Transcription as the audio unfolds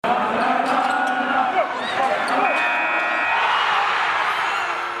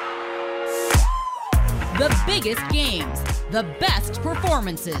biggest games, the best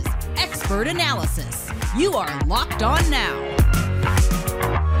performances, expert analysis. You are Locked On Now.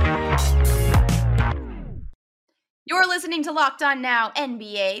 You're listening to Locked On Now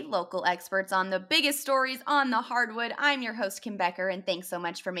NBA, local experts on the biggest stories on the hardwood. I'm your host, Kim Becker, and thanks so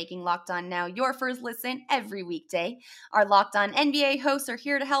much for making Locked On Now your first listen every weekday. Our Locked On NBA hosts are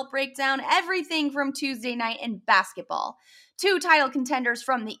here to help break down everything from Tuesday night in basketball. Two title contenders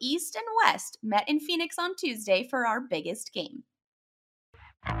from the East and West met in Phoenix on Tuesday for our biggest game.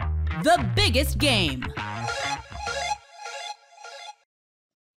 The biggest game.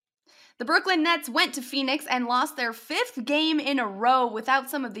 The Brooklyn Nets went to Phoenix and lost their fifth game in a row without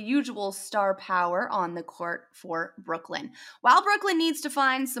some of the usual star power on the court for Brooklyn. While Brooklyn needs to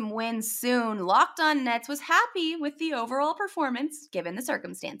find some wins soon, Locked On Nets was happy with the overall performance given the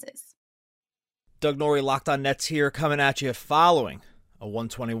circumstances. Doug Norrie, Locked On Nets here, coming at you following a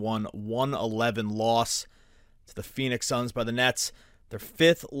 121-111 loss to the Phoenix Suns by the Nets. Their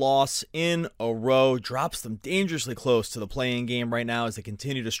fifth loss in a row drops them dangerously close to the play-in game right now as they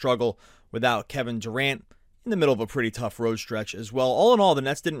continue to struggle without Kevin Durant in the middle of a pretty tough road stretch as well. All in all, the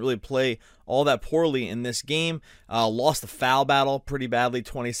Nets didn't really play all that poorly in this game. Lost the foul battle pretty badly,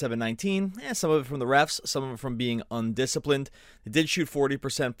 27-19. Some of it from the refs, some of it from being undisciplined. They did shoot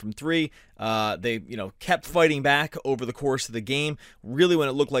 40% from three. They kept fighting back over the course of the game. Really, when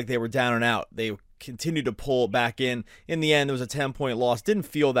it looked like they were down and out, they continued to pull back in. In the end, it was a 10-point loss. Didn't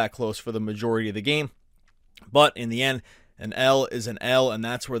feel that close for the majority of the game. But in the end, an L is an L, and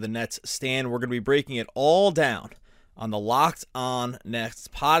that's where the Nets stand. We're going to be breaking it all down on the Locked On Nets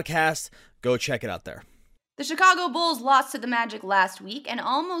podcast. Go check it out there. The Chicago Bulls lost to the Magic last week and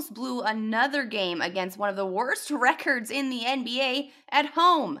almost blew another game against one of the worst records in the NBA at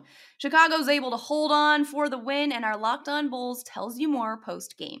home. Chicago's able to hold on for the win, and our Locked On Bulls tells you more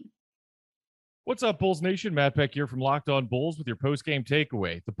post-game. What's up, Bulls Nation? Matt Peck here from Locked On Bulls with your post-game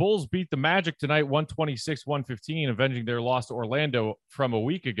takeaway. The Bulls beat the Magic tonight 126-115, avenging their loss to Orlando from a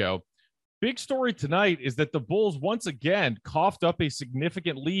week ago. Big story tonight is that the Bulls once again coughed up a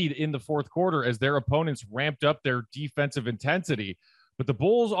significant lead in the fourth quarter as their opponents ramped up their defensive intensity. But the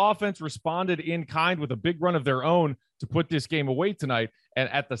Bulls offense responded in kind with a big run of their own to put this game away tonight. And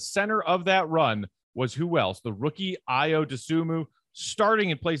at the center of that run was who else? The rookie Ayo Dosunmu,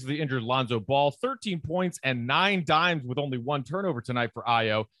 starting in place of the injured Lonzo Ball, 13 points and 9 dimes with only 1 turnover tonight for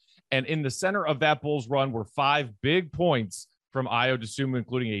Ayo. And in the center of that Bulls run were 5 big points from Ayo Dosunmu,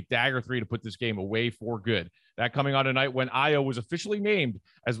 including a dagger 3 to put this game away for good. That coming on tonight when Ayo was officially named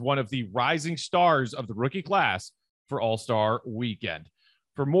as one of the rising stars of the rookie class for All-Star Weekend.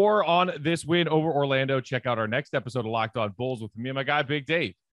 For more on this win over Orlando, check out our next episode of Locked On Bulls with me and my guy, Big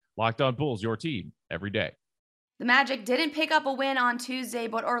Dave. Locked On Bulls, your team every day. The Magic didn't pick up a win on Tuesday,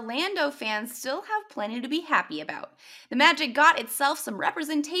 but Orlando fans still have plenty to be happy about. The Magic got itself some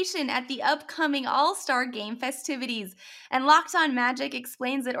representation at the upcoming All-Star Game festivities, and Locked On Magic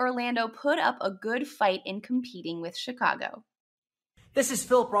explains that Orlando put up a good fight in competing with Chicago. This is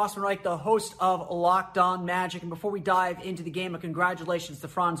Philip Rossman-Reich, the host of Locked On Magic. And before we dive into the game, congratulations to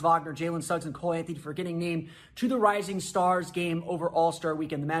Franz Wagner, Jalen Suggs, and Cole Anthony for getting named to the Rising Stars game over All-Star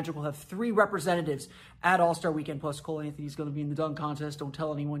Weekend. The Magic will have 3 representatives at All-Star Weekend, plus Cole Anthony is going to be in the dunk contest. Don't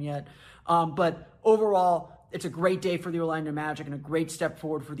tell anyone yet. But overall, it's a great day for the Orlando Magic and a great step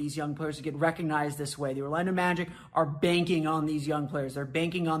forward for these young players to get recognized this way. The Orlando Magic are banking on these young players. They're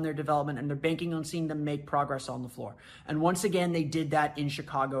banking on their development, and they're banking on seeing them make progress on the floor. And once again, they did that in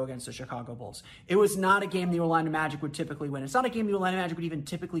Chicago against the Chicago Bulls. It was not a game the Orlando Magic would typically win. It's not a game the Orlando Magic would even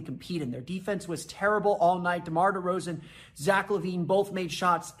typically compete in. Their defense was terrible all night. DeMar DeRozan, Zach LaVine both made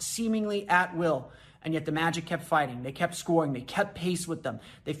shots seemingly at will. And yet the Magic kept fighting. They kept scoring. They kept pace with them.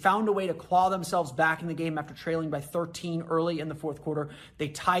 They found a way to claw themselves back in the game after trailing by 13 early in the fourth quarter. They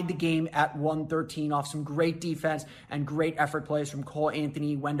tied the game at 113 off some great defense and great effort plays from Cole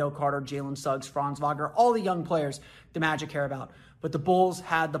Anthony, Wendell Carter, Jalen Suggs, Franz Wagner, all the young players the Magic care about. But the Bulls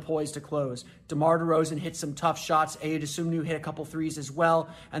had the poise to close. DeMar DeRozan hit some tough shots. Ayo Dosunmu hit a couple threes as well.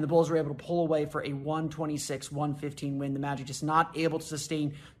 And the Bulls were able to pull away for a 126-115 win. The Magic just not able to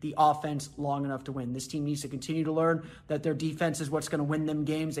sustain the offense long enough to win. This team needs to continue to learn that their defense is what's going to win them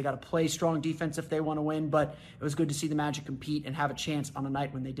games. They got to play strong defense if they want to win. But it was good to see the Magic compete and have a chance on a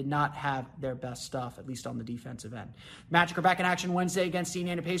night when they did not have their best stuff, at least on the defensive end. Magic are back in action Wednesday against the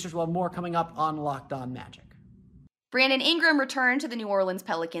Indiana Pacers. We'll have more coming up on Locked On Magic. Brandon Ingram returned to the New Orleans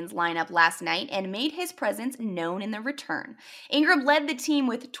Pelicans lineup last night and made his presence known in the return. Ingram led the team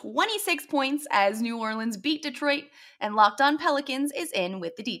with 26 points as New Orleans beat Detroit, and Locked On Pelicans is in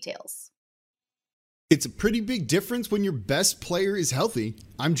with the details. It's a pretty big difference when your best player is healthy.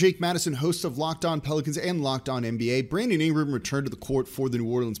 I'm Jake Madison, host of Locked On Pelicans and Locked On NBA. Brandon Ingram returned to the court for the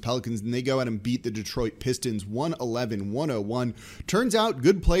New Orleans Pelicans, and they go out and beat the Detroit Pistons 111-101. Turns out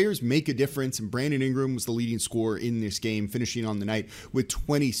good players make a difference, and Brandon Ingram was the leading scorer in this game, finishing on the night with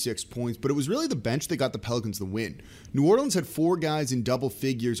 26 points. But it was really the bench that got the Pelicans the win. New Orleans had 4 guys in double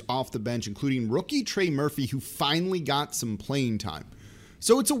figures off the bench, including rookie Trey Murphy, who finally got some playing time.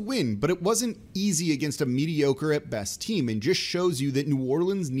 So it's a win, but it wasn't easy against a mediocre at best team, and just shows you that New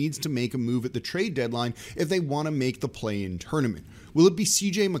Orleans needs to make a move at the trade deadline if they want to make the play-in tournament. Will it be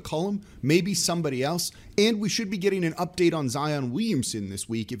CJ McCollum? Maybe somebody else? And we should be getting an update on Zion Williamson this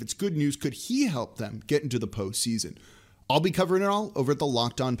week. If it's good news, could he help them get into the postseason? I'll be covering it all over at the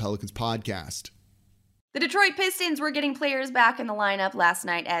Locked On Pelicans podcast. The Detroit Pistons were getting players back in the lineup last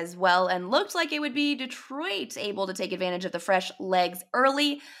night as well, and looked like it would be Detroit able to take advantage of the fresh legs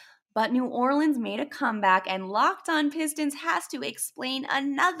early. But New Orleans made a comeback, and Locked On Pistons has to explain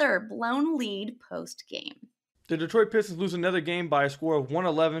another blown lead post-game. The Detroit Pistons lose another game by a score of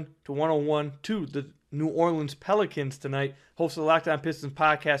 111-101 to the New Orleans Pelicans tonight. Host of the Locked On Pistons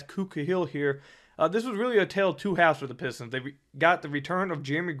podcast, Ku Khahil here. This was really a tale of two halves for the Pistons. They got the return of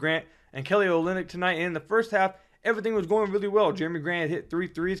Jerami Grant and Kelly Olynyk tonight. And in the first half, everything was going really well. Jerami Grant hit 3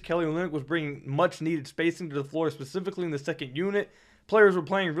 threes. Kelly Olynyk was bringing much-needed spacing to the floor, specifically in the second unit. Players were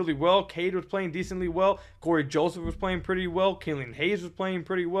playing really well. Cade was playing decently well. Corey Joseph was playing pretty well. Killian Hayes was playing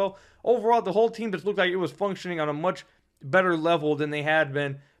pretty well. Overall, the whole team just looked like it was functioning on a much better level than they had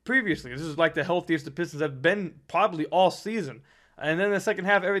been previously. This is like the healthiest the Pistons have been probably all season. And then in the second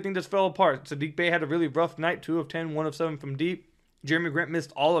half, everything just fell apart. Saddiq Bey had a really rough night, 2 of 10, 1 of 7 from deep. Jerami Grant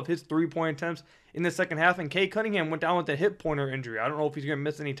missed all of his three-point attempts in the second half, and Cade Cunningham went down with a hip-pointer injury. I don't know if he's going to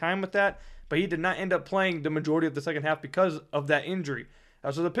miss any time with that, but he did not end up playing the majority of the second half because of that injury.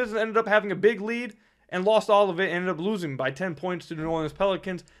 So the Pistons ended up having a big lead and lost all of it and ended up losing by 10 points to the New Orleans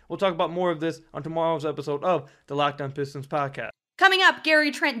Pelicans. We'll talk about more of this on tomorrow's episode of the Locked On Pistons podcast. Coming up,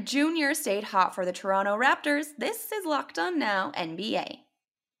 Gary Trent Jr. stayed hot for the Toronto Raptors. This is Locked On Now NBA.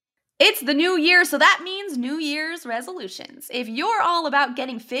 It's the new year, so that means New Year's resolutions. If you're all about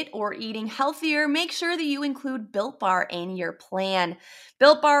getting fit or eating healthier, make sure that you include Built Bar in your plan.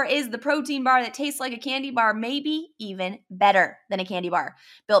 Built Bar is the protein bar that tastes like a candy bar, maybe even better than a candy bar.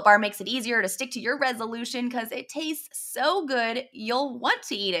 Built Bar makes it easier to stick to your resolution because it tastes so good, you'll want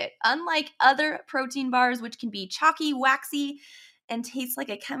to eat it. Unlike other protein bars, which can be chalky, waxy, and taste like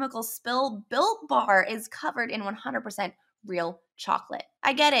a chemical spill, Built Bar is covered in 100% real chocolate.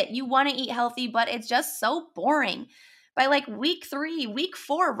 I get it. You want to eat healthy, but it's just so boring. By like week 3, week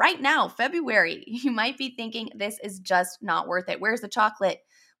 4, right now, February, you might be thinking this is just not worth it. Where's the chocolate?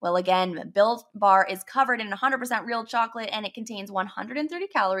 Well, again, Built Bar is covered in 100% real chocolate, and it contains 130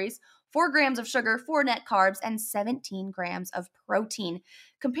 calories, 4 grams of sugar, 4 net carbs, and 17 grams of protein.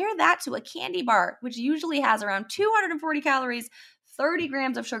 Compare that to a candy bar, which usually has around 240 calories, 30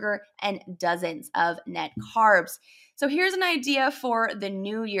 grams of sugar, and dozens of net carbs. So here's an idea for the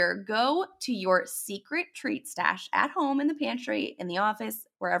new year. Go to your secret treat stash at home, in the pantry, in the office,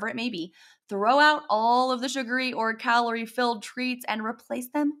 wherever it may be. Throw out all of the sugary or calorie-filled treats and replace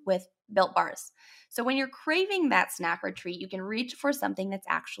them with Built Bars. So when you're craving that snack or treat, you can reach for something that's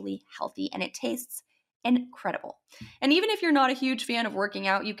actually healthy and it tastes incredible. And even if you're not a huge fan of working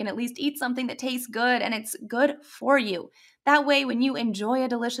out, you can at least eat something that tastes good and it's good for you. That way, when you enjoy a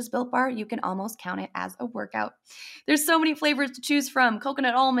delicious Built Bar, you can almost count it as a workout. There's so many flavors to choose from: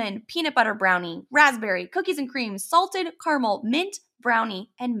 coconut almond, peanut butter brownie, raspberry, cookies and cream, salted caramel, mint brownie,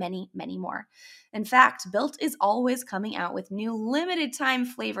 and many, many more. In fact, Built is always coming out with new limited time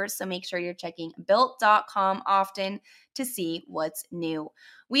flavors, so make sure you're checking Built.com often to see what's new.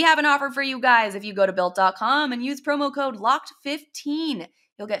 We have an offer for you guys. If you go to Built.com and use promo code LOCKED15,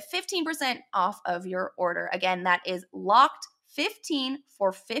 you'll get 15% off of your order. Again, that is LOCKED15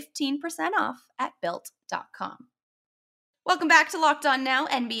 for 15% off at Built.com. Welcome back to Locked On Now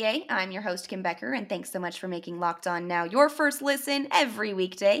NBA. I'm your host, Kim Becker, and thanks so much for making Locked On Now your first listen every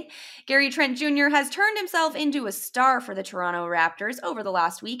weekday. Gary Trent Jr. has turned himself into a star for the Toronto Raptors over the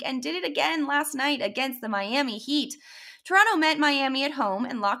last week and did it again last night against the Miami Heat. Toronto met Miami at home,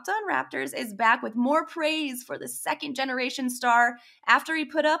 and Locked On Raptors is back with more praise for the second-generation star after he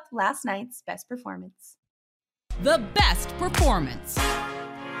put up last night's best performance. The best performance.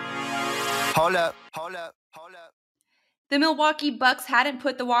 Hold up. The Milwaukee Bucks hadn't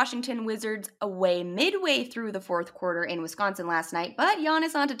put the Washington Wizards away midway through the fourth quarter in Wisconsin last night, but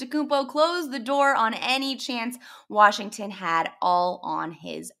Giannis Antetokounmpo closed the door on any chance Washington had all on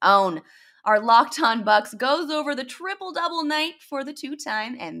his own. Our Locked On Bucks goes over the triple-double night for the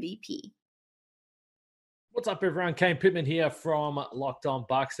two-time MVP. What's up, everyone? Kane Pittman here from Locked On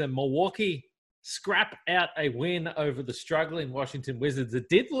Bucks, and Milwaukee scrap out a win over the struggling Washington Wizards. It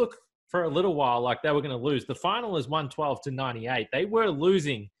did look for a little while like they were going to lose. The final is 112-98. They were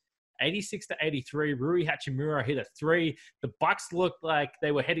losing 86-83. Rui Hachimura hit a three. The Bucks looked like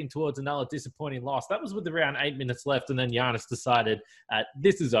they were heading towards another disappointing loss. That was with around 8 minutes left, and then Giannis decided,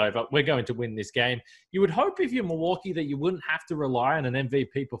 this is over. We're going to win this game. You would hope if you're Milwaukee that you wouldn't have to rely on an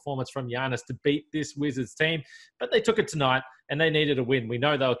MVP performance from Giannis to beat this Wizards team, but they took it tonight, and they needed a win. We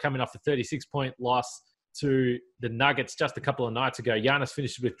know they were coming off a 36-point loss to the Nuggets just a couple of nights ago. Giannis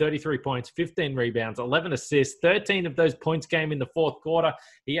finished with 33 points, 15 rebounds, 11 assists. 13 of those points came in the fourth quarter.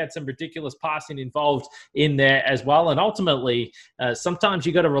 He had some ridiculous passing involved in there as well. And ultimately, sometimes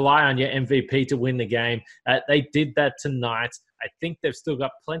you got to rely on your MVP to win the game. They did that tonight. I think they've still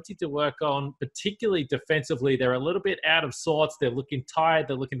got plenty to work on, particularly defensively. They're a little bit out of sorts. They're looking tired.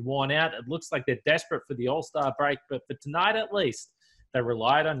 They're looking worn out. It looks like they're desperate for the All-Star break. But for tonight, at least, they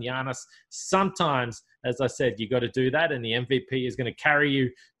relied on Giannis. Sometimes, as I said, you got to do that, and the MVP is going to carry you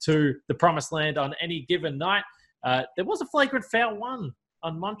to the promised land on any given night. There was a flagrant foul one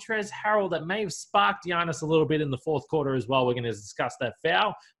on Montrezl Harrell that may have sparked Giannis a little bit in the fourth quarter as well. We're going to discuss that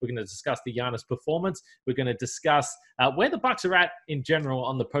foul. We're going to discuss the Giannis performance. We're going to discuss where the Bucks are at in general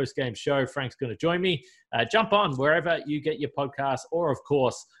on the post-game show. Frank's going to join me. Jump on wherever you get your podcasts, or, of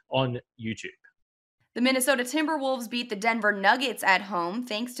course, on YouTube. The Minnesota Timberwolves beat the Denver Nuggets at home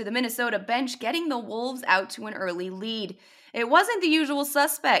thanks to the Minnesota bench getting the Wolves out to an early lead. It wasn't the usual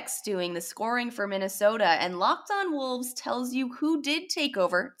suspects doing the scoring for Minnesota, and Locked On Wolves tells you who did take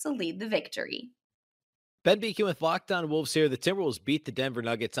over to lead the victory. Ben Beekin with Locked On Wolves here. The Timberwolves beat the Denver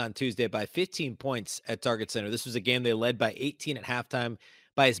Nuggets on Tuesday by 15 points at Target Center. This was a game they led by 18 at halftime,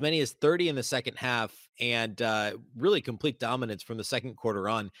 by as many as 30 in the second half, and really complete dominance from the second quarter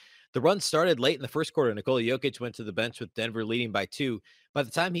on. The run started late in the first quarter. Nikola Jokic went to the bench with Denver leading by 2. By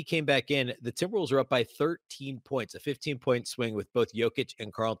the time he came back in, the Timberwolves were up by 13 points, a 15-point swing with both Jokic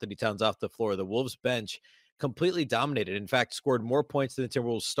and Karl-Anthony Towns off the floor. The Wolves bench completely dominated. In fact, scored more points than the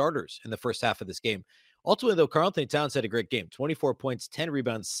Timberwolves starters in the first half of this game. Ultimately, though, Karl-Anthony Towns had a great game. 24 points, 10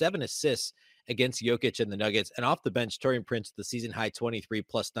 rebounds, 7 assists against Jokic and the Nuggets. And off the bench, Taurean Prince, the season-high 23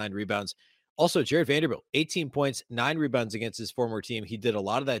 plus 9 rebounds. Also, Jared Vanderbilt, 18 points, 9 rebounds against his former team. He did a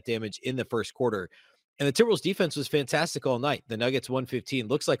lot of that damage in the first quarter. And the Timberwolves defense was fantastic all night. The Nuggets 115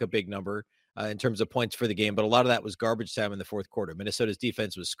 looks like a big number in terms of points for the game, but a lot of that was garbage time in the fourth quarter. Minnesota's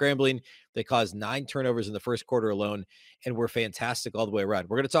defense was scrambling. They caused 9 turnovers in the first quarter alone and were fantastic all the way around.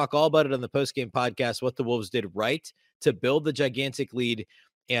 We're going to talk all about it on the postgame podcast, what the Wolves did right to build the gigantic lead,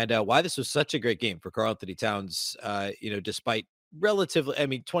 and why this was such a great game for Karl-Anthony Towns, despite relatively,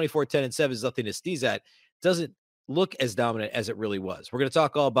 24, 10, and 7 is nothing to sneeze at. Doesn't look as dominant as it really was. We're going to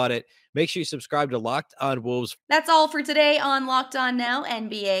talk all about it. Make sure you subscribe to Locked On Wolves. That's all for today on Locked On Now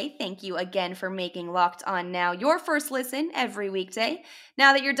NBA. Thank you again for making Locked On Now your first listen every weekday.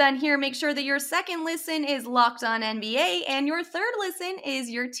 Now that you're done here, make sure that your second listen is Locked On NBA and your third listen is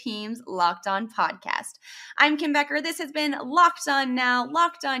your team's Locked On podcast. I'm Kim Becker. This has been Locked On Now,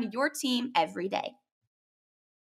 Locked On your team every day.